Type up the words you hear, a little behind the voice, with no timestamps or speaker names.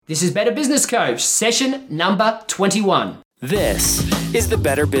This is Better Business Coach, session number 21. This is the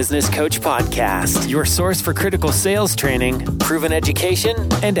Better Business Coach Podcast, your source for critical sales training, proven education,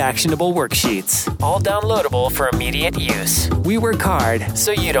 and actionable worksheets, all downloadable for immediate use. We work hard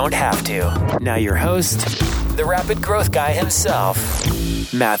so you don't have to. Now your host, the rapid growth guy himself,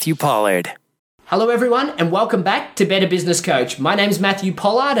 Matthew Pollard. Hello everyone and welcome back to Better Business Coach. My name's Matthew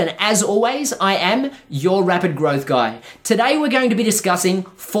Pollard and as always, I am your rapid growth guy. Today we're going to be discussing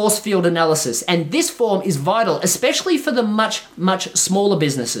ForceField analysis, and this form is vital, especially for the much smaller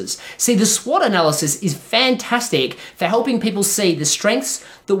businesses. See, the SWOT analysis is fantastic for helping people see the strengths,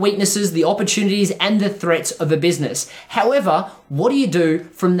 the weaknesses, the opportunities, and the threats of a business. However, what do you do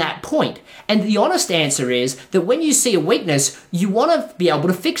from that point? And the honest answer is that when you see a weakness, you want to be able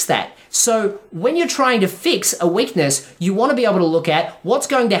to fix that. So when you're trying to fix a weakness, you want to be able to look at what's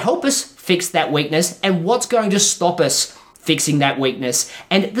going to help us fix that weakness and what's going to stop us fixing that weakness.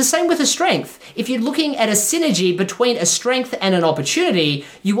 And the same with a strength. If you're looking at a synergy between a strength and an opportunity,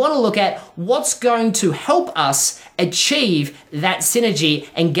 you want to look at what's going to help us achieve that synergy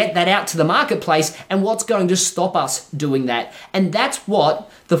and get that out to the marketplace and what's going to stop us doing that. And that's what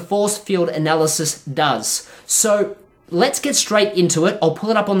the ForceField analysis does. So let's get straight into it. I'll pull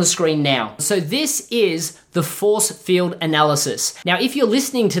it up on the screen now. So this is the ForceField analysis. Now, if you're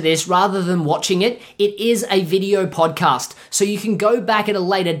listening to this rather than watching it, it is a video podcast. So you can go back at a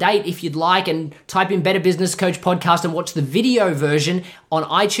later date if you'd like and type in Better Business Coach Podcast and watch the video version on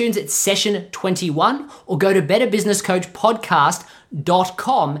iTunes. It's session 21, or go to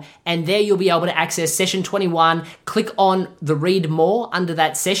betterbusinesscoachpodcast.com, and there you'll be able to access session 21. Click on the read more under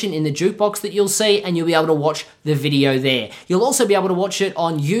that session in the jukebox that you'll see, and you'll be able to watch the video there. You'll also be able to watch it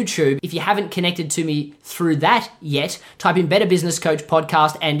on YouTube. If you haven't connected to me through that yet, type in Better Business Coach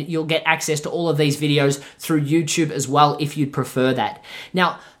Podcast and you'll get access to all of these videos through YouTube as well if you'd prefer that.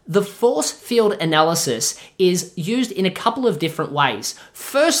 Now, the ForceField analysis is used in a couple of different ways.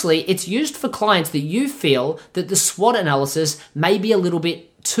 Firstly, it's used for clients that you feel that the SWOT analysis may be a little bit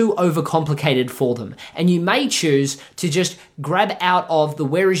too overcomplicated for them. And you may choose to just grab out of the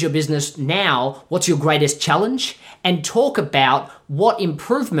where is your business now, what's your greatest challenge, and talk about what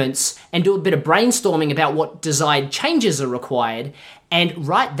improvements and do a bit of brainstorming about what desired changes are required and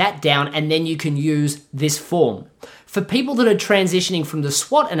write that down, and then you can use this form. For people that are transitioning from the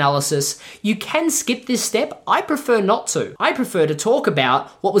SWOT analysis, you can skip this step. I prefer not to. I prefer to talk about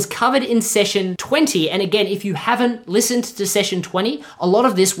what was covered in session 20. And again, if you haven't listened to session 20, a lot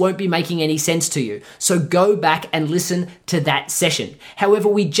of this won't be making any sense to you. So go back and listen to that session. However,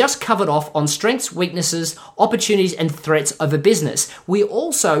 we just covered off on strengths, weaknesses, opportunities, and threats of a business. We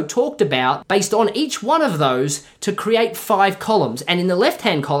also talked about, based on each one of those, to create 5 columns. And in the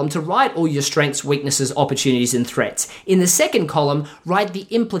left-hand column, to write all your strengths, weaknesses, opportunities, and threats. In the second column, write the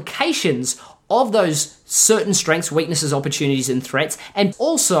implications of those certain strengths, weaknesses, opportunities, and threats, and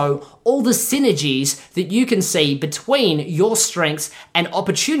also all the synergies that you can see between your strengths and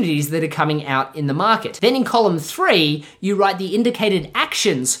opportunities that are coming out in the market. Then in column 3, you write the indicated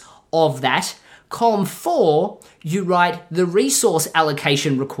actions of that. Column 4, you write the resource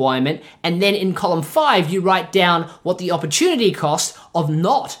allocation requirement, and then in column 5, you write down what the opportunity cost of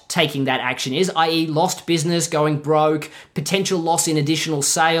not taking that action is, i.e. lost business, going broke, potential loss in additional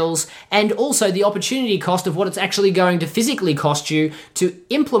sales, and also the opportunity cost of what it's actually going to physically cost you to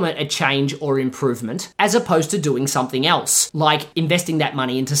implement a change or improvement, as opposed to doing something else, like investing that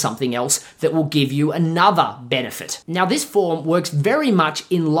money into something else that will give you another benefit. Now, this form works very much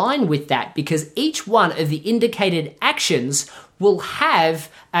in line with that because each one of the indicated actions will have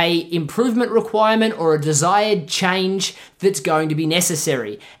a improvement requirement or a desired change that's going to be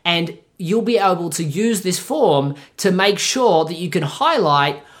necessary. And you'll be able to use this form to make sure that you can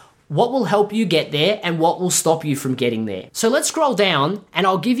highlight what will help you get there and what will stop you from getting there. So let's scroll down and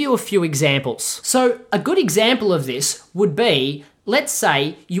I'll give you a few examples. So a good example of this would be, let's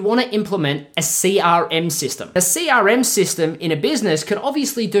say you want to implement a CRM system. A CRM system in a business can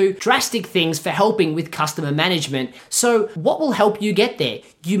obviously do drastic things for helping with customer management. So what will help you get there?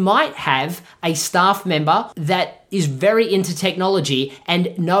 You might have a staff member that is very into technology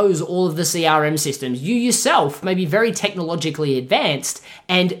and knows all of the CRM systems. You yourself may be very technologically advanced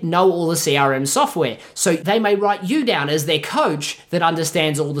and know all the CRM software. So they may write you down as their coach that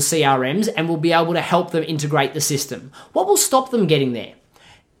understands all the CRMs and will be able to help them integrate the system. What will stop them getting there?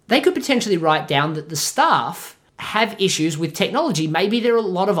 They could potentially write down that the staff have issues with technology. Maybe there are a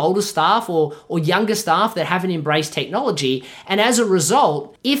lot of older staff or younger staff that haven't embraced technology. And as a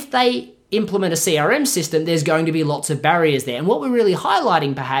result, if they implement a CRM system, there's going to be lots of barriers there. And what we're really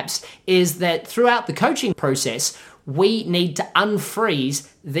highlighting perhaps is that throughout the coaching process, we need to unfreeze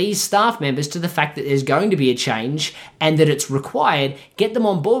these staff members to the fact that there's going to be a change and that it's required, get them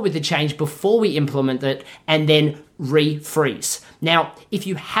on board with the change before we implement it, and then refreeze. Now, if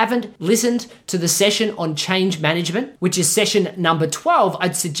you haven't listened to the session on change management, which is session number 12,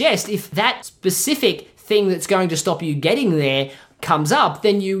 I'd suggest if that specific thing that's going to stop you getting there comes up,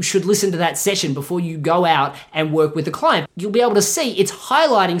 then you should listen to that session before you go out and work with the client. You'll be able to see it's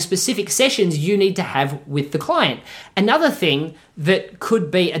highlighting specific sessions you need to have with the client. Another thing that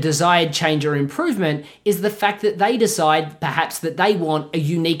could be a desired change or improvement is the fact that they decide perhaps that they want a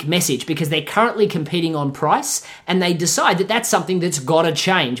unique message because they're currently competing on price, and they decide that that's something that's got to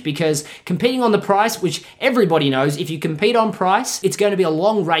change, because competing on the price, which everybody knows, if you compete on price, it's going to be a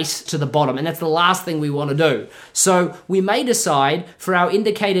long race to the bottom, and that's the last thing we want to do. So we may decide for our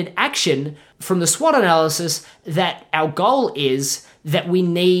indicated action from the SWOT analysis that our goal is that we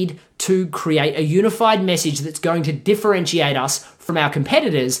need to create a unified message that's going to differentiate us from our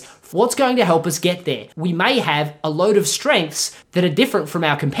competitors. What's going to help us get there? We may have a load of strengths that are different from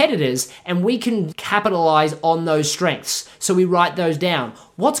our competitors, and we can capitalize on those strengths. So we write those down.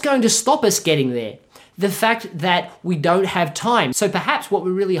 What's going to stop us getting there? The fact that we don't have time. So perhaps what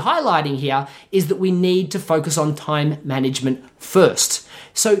we're really highlighting here is that we need to focus on time management first.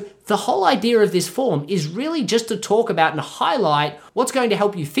 So the whole idea of this form is really just to talk about and highlight what's going to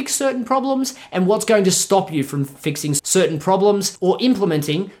help you fix certain problems and what's going to stop you from fixing certain problems or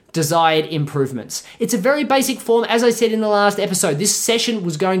implementing desired improvements. It's a very basic form. As I said in the last episode, this session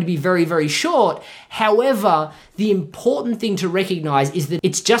was going to be very, very short. However, the important thing to recognize is that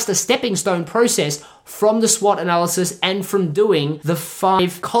it's just a stepping stone process from the SWOT analysis and from doing the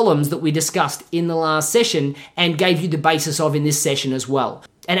 5 columns that we discussed in the last session and gave you the basis of in this session as well.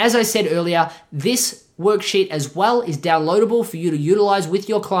 And as I said earlier, this worksheet as well is downloadable for you to utilize with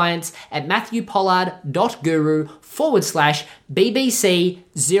your clients at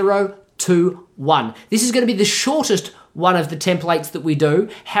matthewpollard.guru/BBC021. This is going to be the shortest one of the templates that we do.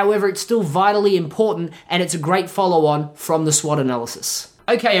 However, it's still vitally important, and it's a great follow-on from the SWOT analysis.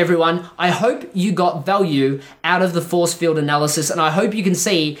 Okay, everyone, I hope you got value out of the ForceField analysis, and I hope you can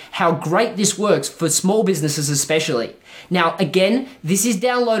see how great this works for small businesses especially. Now, again, this is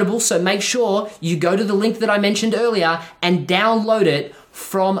downloadable, so make sure you go to the link that I mentioned earlier and download it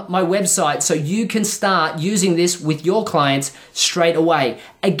from my website so you can start using this with your clients straight away.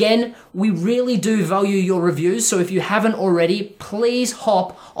 Again, we really do value your reviews, so if you haven't already, please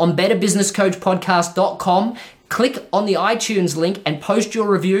hop on betterbusinesscoachpodcast.com, click on the iTunes link and post your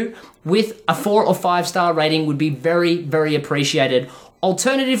review with a 4 or 5 star rating would be very, very appreciated.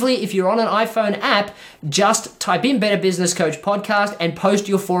 Alternatively, if you're on an iPhone app, just type in Better Business Coach Podcast and post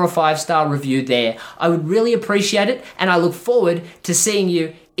your 4 or 5 star review there. I would really appreciate it, and I look forward to seeing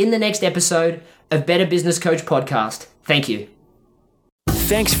you in the next episode of Better Business Coach Podcast. Thank you.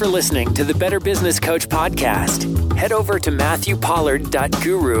 Thanks for listening to the Better Business Coach Podcast. Head over to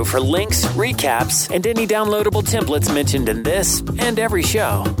matthewpollard.guru for links, recaps, and any downloadable templates mentioned in this and every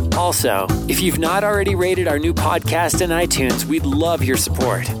show. Also, if you've not already rated our new podcast in iTunes, we'd love your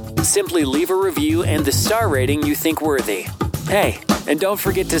support. Simply leave a review and the star rating you think worthy. Hey, and don't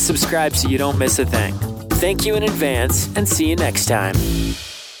forget to subscribe so you don't miss a thing. Thank you in advance, and see you next time.